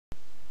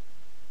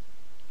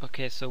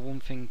Okay, so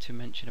one thing to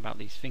mention about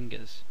these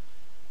fingers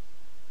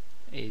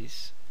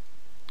is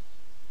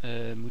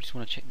we just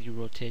want to check the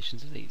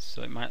rotations of these.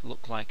 So it might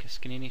look like a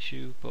skinning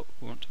issue, but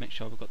we want to make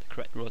sure we've got the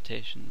correct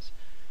rotations.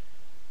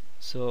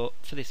 So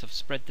for this I've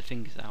spread the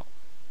fingers out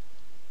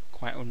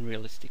quite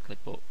unrealistically,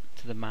 but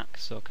to the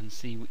max, so I can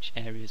see which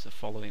areas are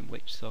following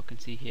which. So I can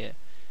see here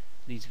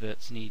these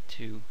verts need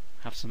to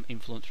have some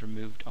influence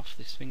removed off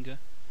this finger.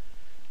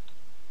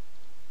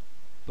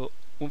 But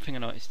one thing I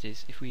noticed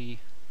is if we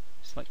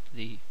select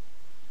the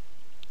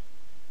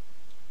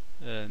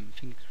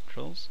finger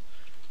controls,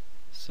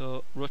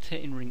 so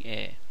rotating ring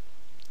A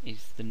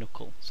is the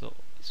knuckle, so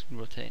it's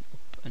rotating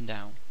up and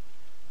down.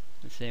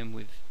 The same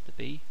with the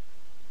B,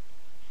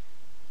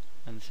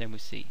 and the same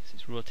with C. So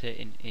it's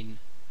rotating in.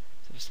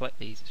 So if I select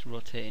these, it's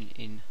rotating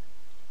in.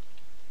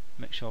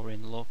 Make sure we're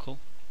in local.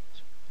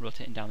 It's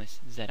rotating down this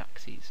Z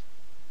axis.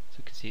 So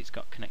you can see it's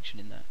got connection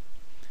in there.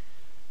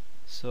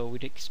 So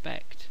we'd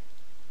expect,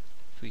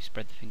 if we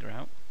spread the finger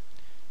out,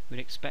 we'd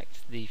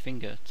expect the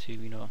finger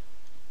to,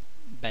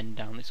 bend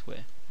down this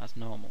way as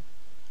normal.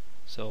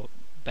 So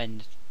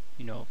bend,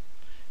 90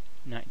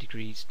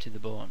 degrees to the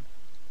bone.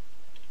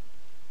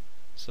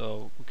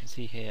 So we can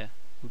see here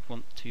we'd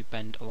want to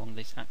bend along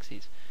this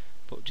axis,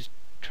 but just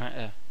trying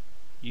to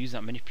use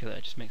that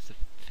manipulator just makes the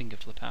finger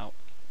flip out.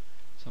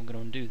 So I'm going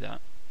to undo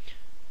that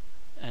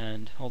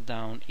and hold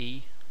down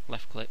E,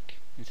 left click.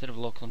 Instead of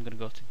local, I'm going to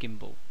go to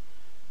gimbal.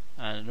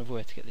 And another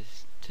way to get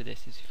this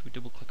is if we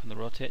double click on the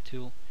rotate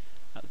tool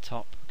at the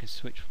top, we can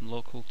switch from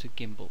local to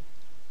gimbal.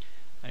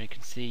 And you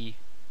can see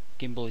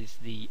gimbal is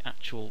the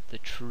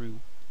true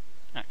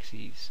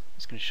axes.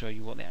 It's going to show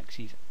you what the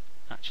axes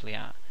actually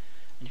are.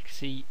 And you can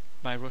see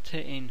by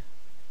rotating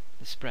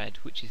the spread,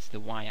 which is the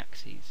Y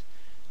axis,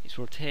 it's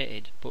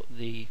rotated, but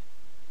the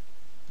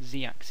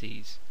Z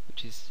axis,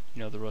 which is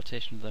the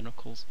rotation of the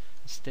knuckles,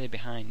 stay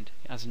behind.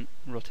 It hasn't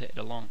rotated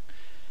along.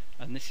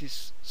 And this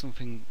is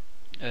something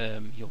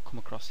you'll come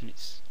across, and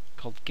it's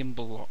called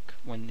gimbal lock,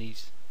 when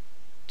these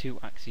two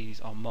axes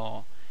or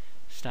more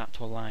start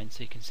to align.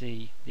 So you can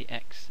see the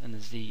X and the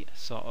Z are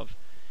sort of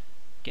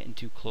getting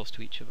too close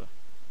to each other,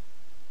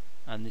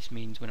 and this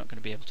means we're not going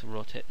to be able to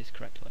rotate this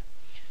correctly.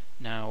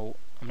 Now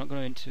I'm not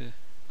going to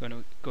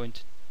go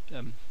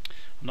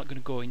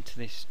into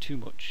this too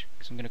much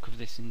because I'm going to cover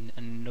this in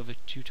another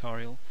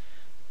tutorial.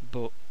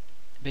 But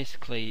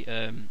basically,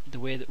 the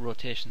way that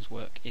rotations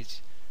work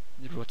is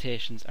the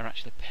rotations are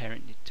actually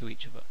parented to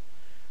each other.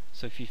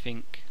 So if you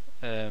think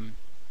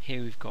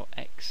here we've got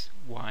X,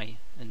 Y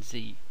and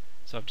Z.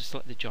 So I've just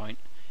selected the joint.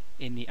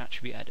 In the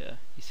attribute editor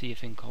you see a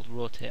thing called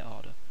rotate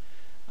order,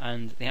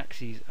 and the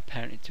axes are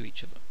parented to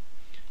each other.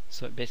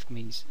 So it basically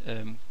means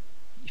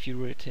if you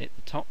rotate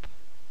the top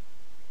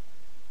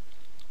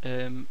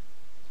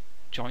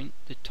joint,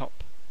 the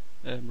top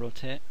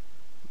rotate,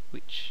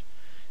 which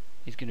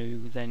is going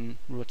to then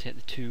rotate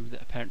the two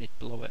that are parented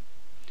below it.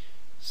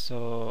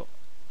 So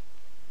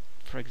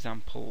for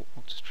example,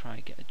 I'll just try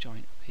and get a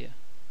joint up here.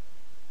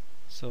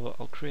 So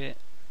I'll create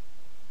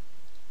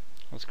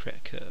a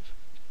curve,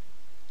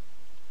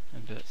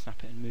 invert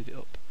snap it and move it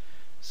up.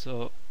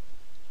 So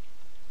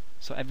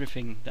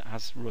everything that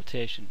has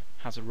rotation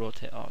has a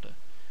rotate order.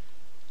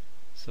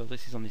 So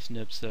this is on this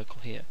nub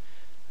circle here,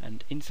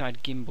 and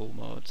inside gimbal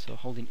mode, so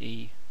holding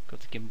E, go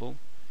to gimbal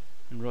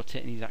and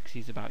rotating these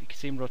axes about. You can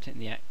see I'm rotating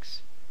the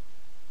X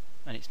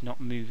and it's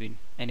not moving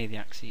any of the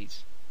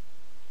axes.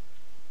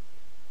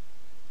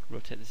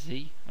 Rotate the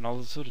Z and all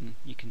of a sudden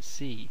you can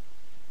see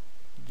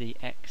the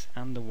X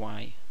and the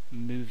Y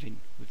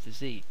moving with the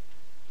Z.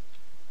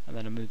 And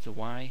then I move the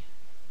Y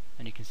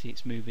and you can see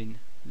it's moving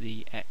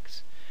the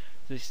X.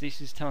 So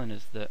this is telling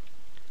us that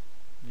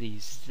the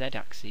Z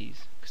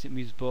axis, because it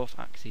moves both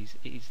axes,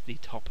 it is the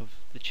top of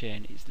the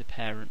chain, it's the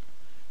parent,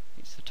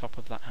 it's the top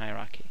of that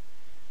hierarchy.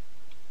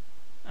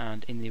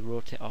 And in the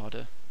rotate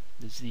order,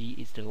 the Z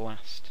is the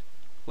last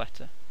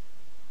letter.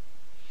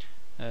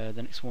 The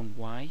next one,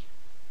 Y,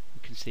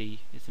 you can see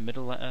is the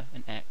middle letter,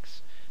 and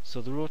X.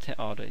 So the rotate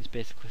order is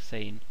basically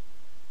saying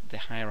the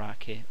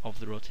hierarchy of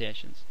the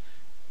rotations.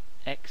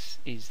 X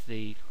is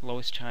the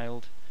lowest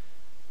child,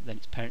 then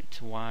it's parented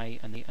to Y,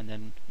 and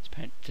then it's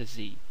parented to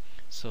Z.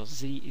 So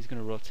Z is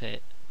going to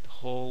rotate the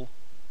whole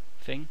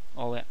thing,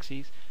 all the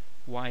axes.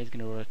 Y is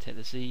going to rotate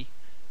the Z,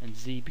 and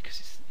Z,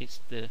 because it's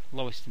the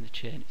lowest in the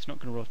chain, it's not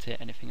going to rotate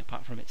anything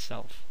apart from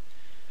itself.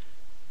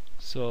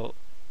 So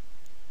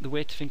the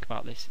way to think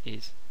about this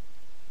is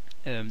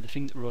the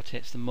thing that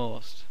rotates the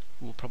most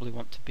will probably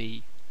want to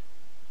be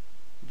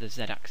the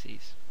Z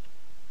axis,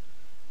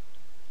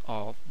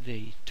 or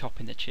the top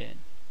in the chain.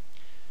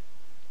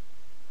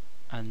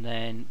 And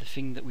then the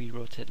thing that we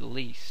rotate the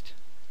least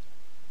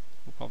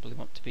will probably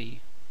want to be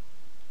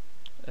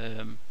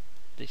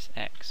this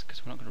X,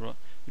 because we're not going to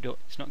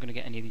it's not going to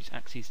get any of these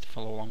axes to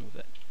follow along with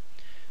it.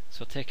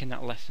 So taking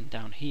that lesson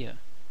down here,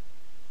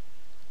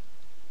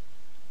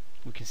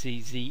 we can see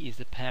Z is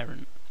the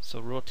parent, so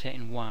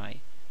rotating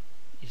Y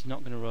is not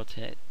going to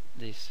rotate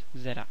this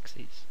Z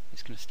axis,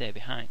 it's going to stay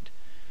behind.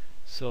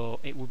 So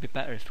it would be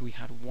better if we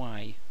had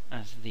Y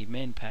as the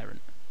main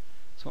parent.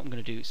 So what I'm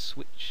going to do is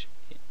switch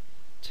it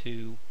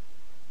to,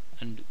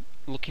 and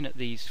looking at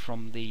these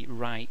from the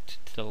right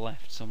to the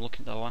left, so I'm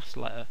looking at the last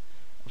letter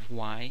of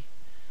Y,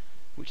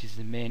 which is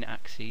the main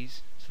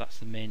axis, so that's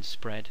the main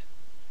spread.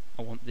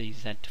 I want the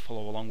Z to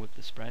follow along with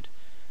the spread,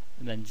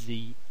 and then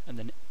Z, and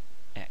then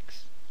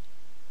X.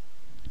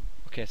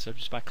 Okay, so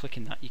just by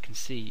clicking that you can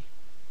see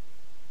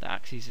the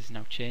axis is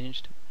now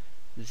changed.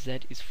 The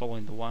Z is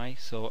following the Y,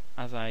 so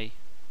as I,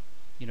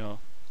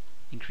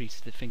 increase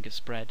the finger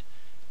spread,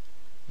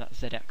 that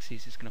Z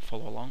axis is going to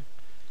follow along,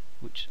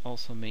 which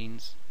also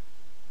means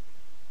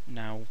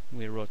now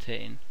we're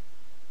rotating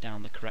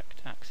down the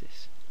correct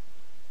axis.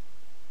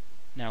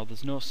 Now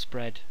there's no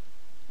spread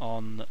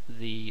on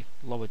the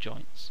lower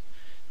joints,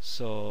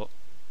 so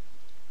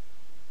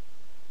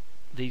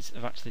these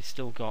have actually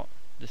still got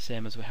the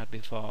same as we had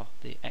before,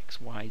 the X,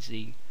 Y,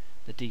 Z,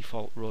 the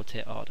default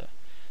rotate order.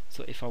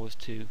 So if I was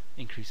to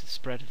increase the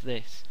spread of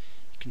this,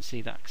 you can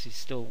see the axis is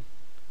still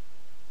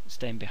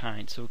staying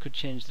behind, so we could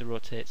change the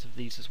rotates of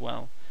these as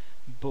well,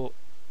 but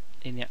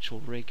in the actual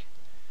rig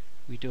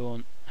we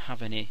don't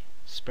have any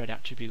spread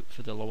attribute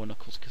for the lower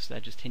knuckles because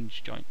they're just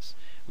hinge joints.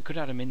 We could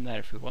add them in there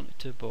if we wanted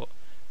to, but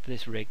for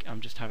this rig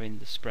I'm just having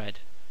the spread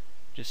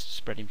just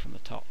spreading from the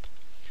top.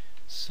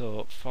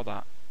 So for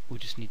that we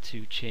just need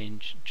to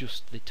change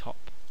just the top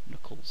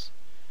knuckles.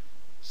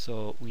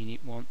 So we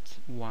want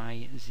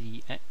Y,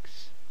 Z,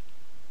 X,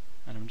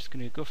 and I'm just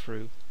going to go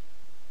through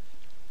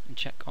and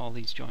check all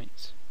these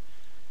joints.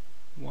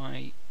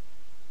 Y,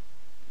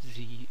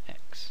 Z,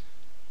 X.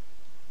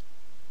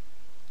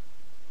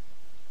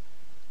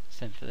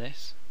 Same for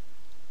this.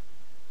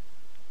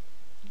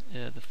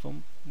 The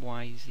thumb,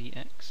 Y, Z,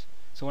 X.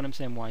 So when I'm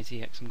saying Y,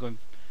 Z, X, I'm going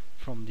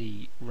from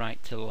the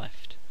right to the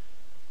left.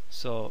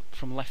 So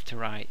from left to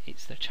right,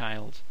 it's the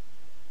child,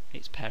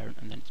 its parent,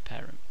 and then its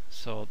parent.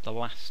 So the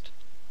last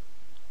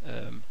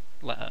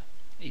letter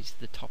is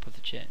the top of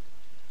the chain.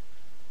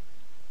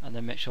 And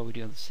then make sure we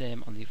do the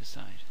same on the other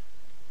side.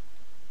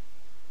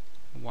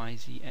 Y,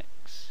 Z,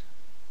 X.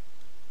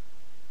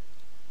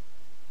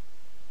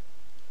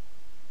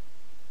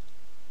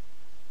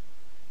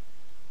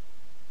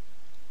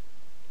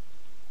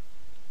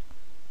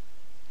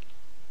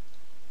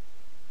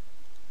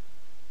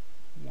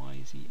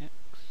 Y, Z, X.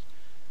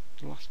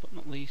 Last but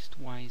not least,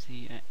 Y,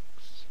 Z,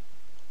 X.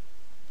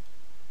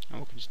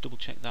 And we can just double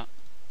check that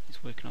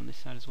it's working on this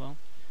side as well.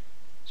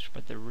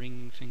 Spread the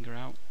ring finger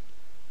out,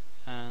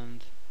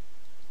 and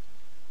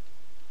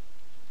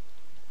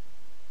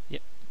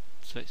yep,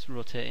 so it's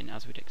rotating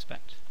as we'd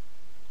expect.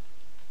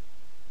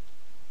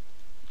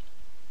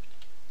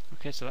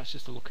 Okay, so that's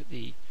just a look at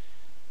the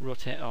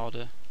rotate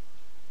order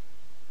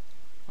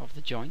of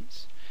the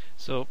joints.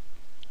 So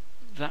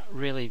that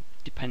really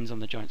depends on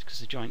the joints, because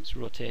the joints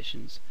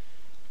rotations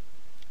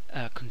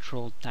are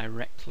controlled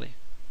directly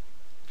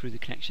through the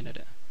connection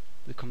editor.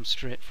 They come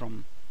straight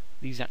from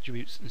these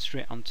attributes and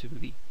straight onto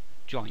the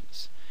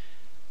joints.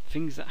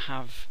 Things that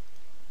have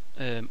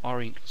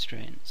orient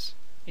constraints,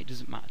 it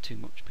doesn't matter too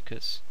much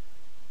because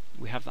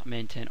we have that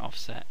maintain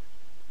offset,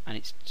 and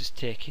it's just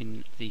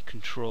taking the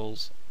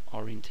controls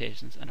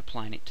orientations and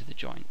applying it to the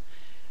joint,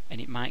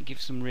 and it might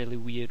give some really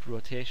weird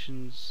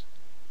rotations,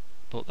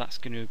 but that's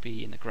going to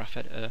be in the graph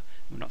editor.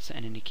 We're not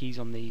setting any keys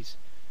on these,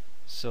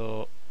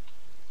 so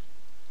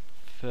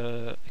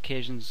for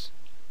occasions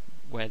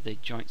where the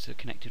joints are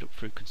connected up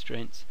through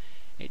constraints,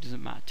 it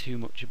doesn't matter too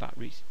much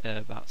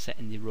about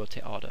setting the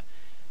rotate order,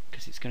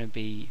 because it's going to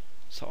be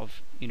sort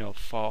of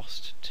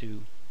forced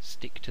to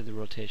stick to the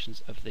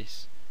rotations of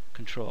this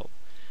control.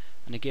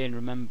 And again,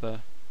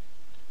 remember,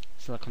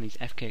 select on these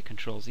FK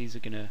controls, these are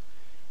going to,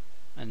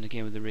 and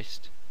again with the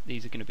wrist,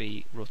 these are going to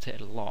be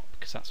rotated a lot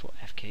because that's what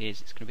FK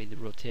is. It's going to be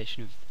the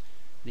rotation of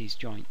these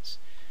joints.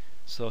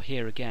 So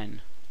here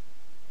again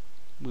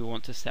we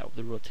want to set up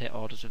the rotate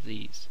orders of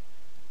these.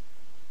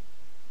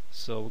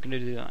 So we're going to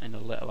do that in a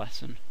later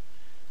lesson,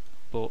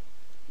 but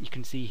you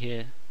can see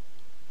here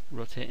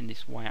rotating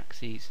this Y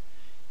axis,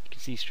 you can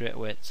see straight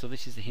away, so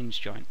this is the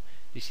hinge joint.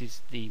 This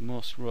is the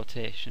most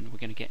rotation we're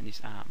going to get in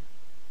this arm.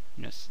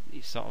 It's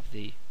sort of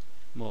the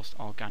most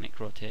organic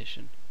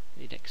rotation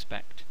that you'd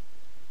expect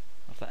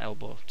of the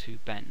elbow to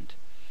bend.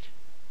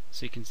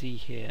 So you can see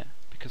here,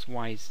 because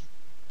Y is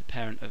the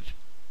parent of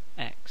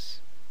X,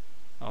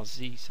 or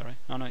Z, sorry,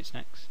 no it's an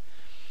X,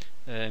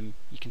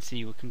 you can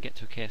see we can get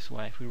to a case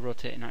where if we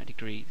rotate it 90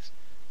 degrees,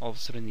 all of a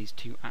sudden these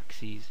two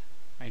axes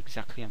are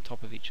exactly on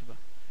top of each other.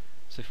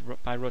 So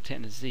if by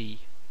rotating the Z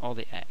or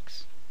the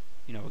X,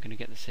 we're going to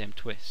get the same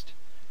twist.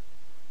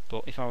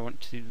 But if I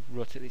want to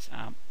rotate this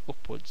arm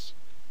upwards,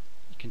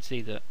 you can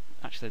see that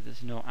actually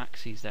there's no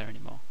axes there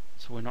anymore,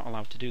 so we're not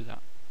allowed to do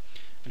that.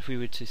 And if we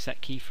were to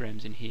set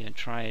keyframes in here and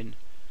try and,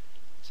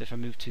 so if I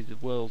move to the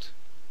world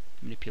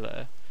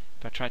manipulator,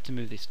 if I tried to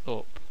move this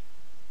up,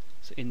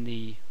 so in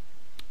the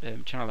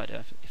channel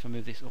editor, if I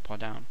move this up or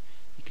down,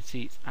 you can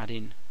see it's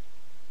adding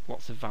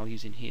lots of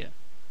values in here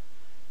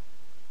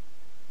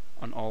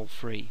on all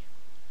three.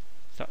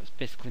 So that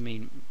basically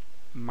mean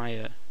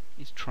Maya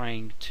is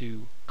trying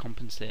to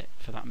compensate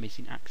for that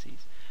missing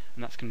axis.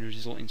 and that's going to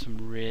result in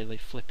some really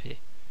flippy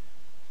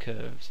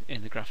curves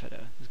in the graph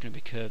editor. There's going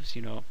to be curves,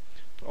 you know,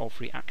 for all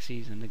three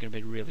axes, and they're going to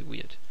be really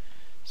weird.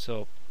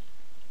 So,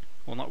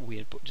 well, not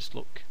weird, but just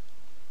look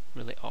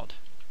really odd.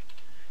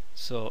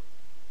 So,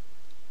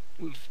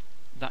 with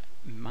that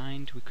in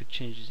mind, we could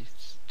change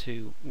this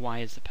to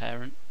y as the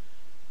parent,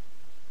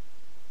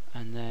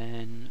 and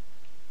then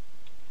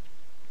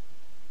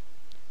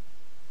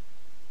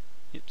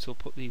so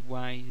put the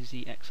y,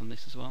 z, x on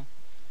this as well.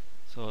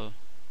 So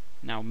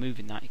now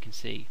moving that, you can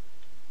see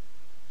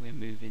we're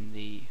moving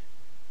the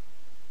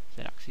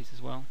z axis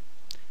as well,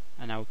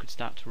 and now we could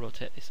start to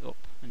rotate this up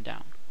and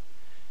down.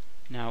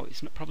 Now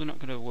it's probably not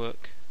going to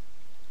work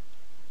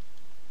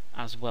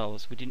as well,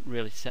 as we didn't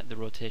really set the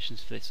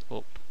rotations for this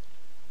up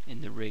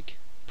in the rig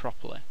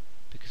properly,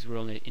 because we're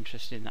only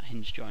interested in that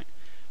hinge joint,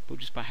 but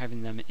just by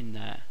having them in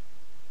there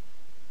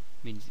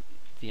means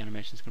the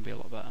animation is going to be a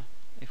lot better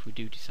if we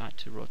do decide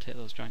to rotate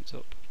those joints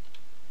up.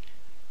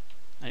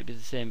 And it'd be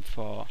the same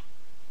for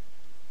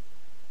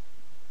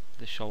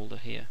the shoulder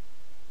here.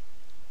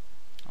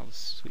 I'll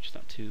switch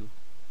that to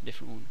a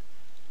different one,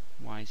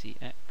 y, z,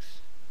 x.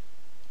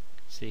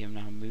 See, I'm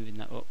now moving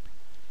that up,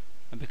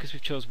 and because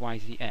we've chose y,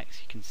 z, x,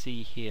 you can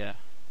see here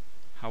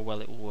how well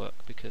it will work,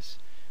 because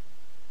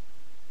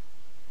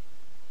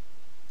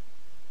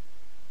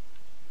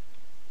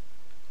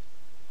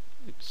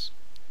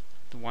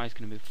the y is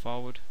going to move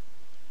forward,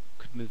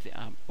 could move the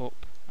arm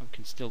up, and we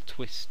can still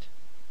twist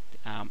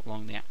the arm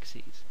along the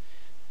axes.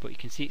 But you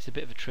can see it's a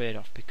bit of a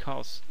trade-off,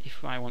 because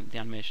if I want the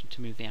animation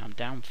to move the arm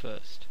down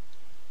first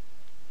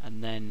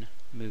and then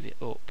move it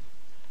up,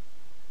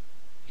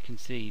 you can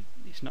see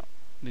it's not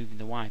moving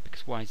the y,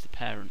 because y is the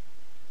parent.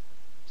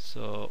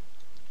 So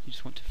you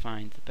just want to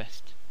find the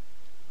best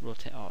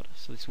rotate order.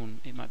 So this one,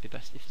 it might be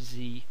best if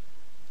z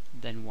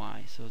then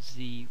y. So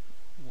z,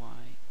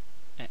 y,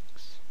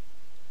 x.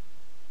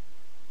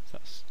 So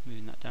that's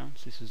moving that down.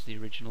 So this was the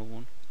original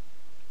one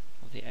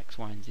of the x,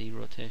 y and z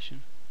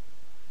rotation.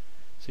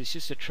 So it's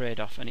just a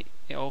trade-off, and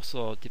it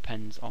also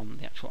depends on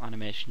the actual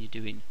animation you're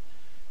doing.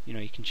 You know,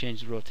 you can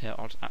change the rotate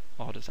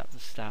orders at the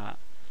start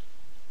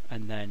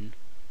and then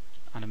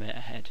animate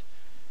ahead.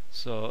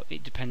 So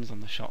it depends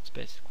on the shots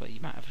basically. You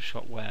might have a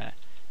shot where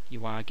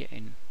you are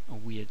getting a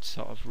weird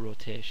sort of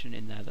rotation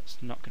in there that's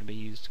not going to be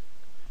used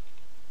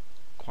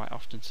quite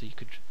often, so you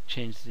could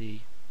change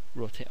the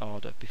rotate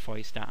order before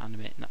you start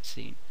animating that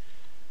scene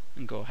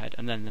and go ahead,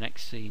 and then the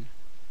next scene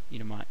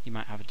you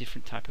might have a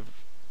different type of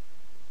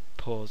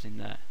pose in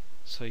there,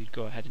 so you'd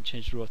go ahead and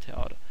change the rotate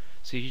order.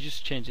 So you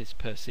just change this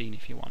per scene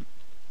if you want.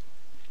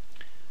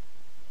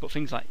 But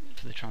things like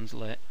for the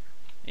translate,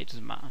 it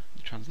doesn't matter,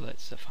 the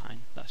translates are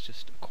fine, that's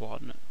just a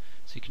coordinate,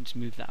 so you can just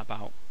move that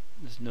about.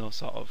 There's no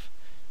sort of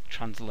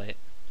translate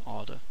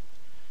order.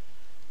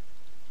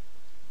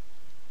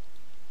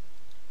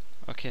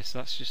 Okay, so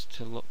that's just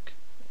to look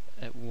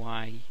at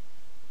why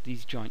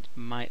these joints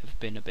might have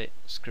been a bit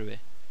screwy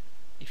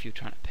if you're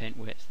trying to paint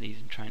weights these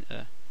and trying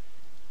to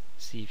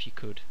see if you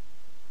could,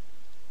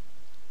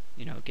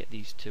 you know, get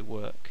these to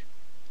work.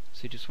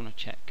 So you just want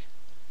to check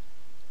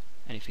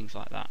any things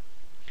like that.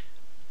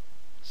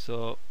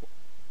 So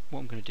what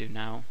I'm going to do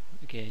now,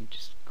 again,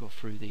 just go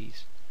through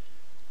these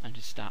and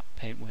just start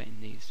paint weighting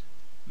these,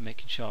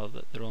 making sure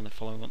that they're only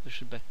following what they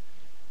should be.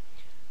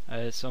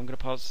 So I'm going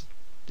to pause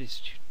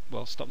this,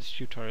 stop this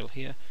tutorial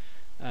here,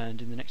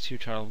 and in the next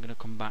tutorial I'm going to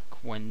come back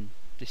when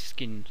this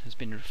skin has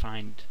been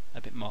refined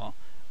a bit more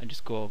and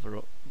just go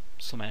over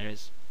some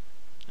areas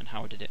and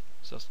how I did it.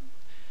 So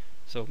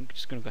I'm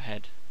just going to go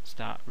ahead,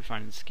 start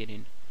refining the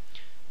skinning,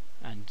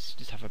 and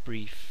just have a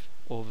brief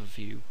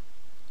overview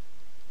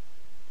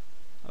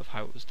of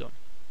how it was done.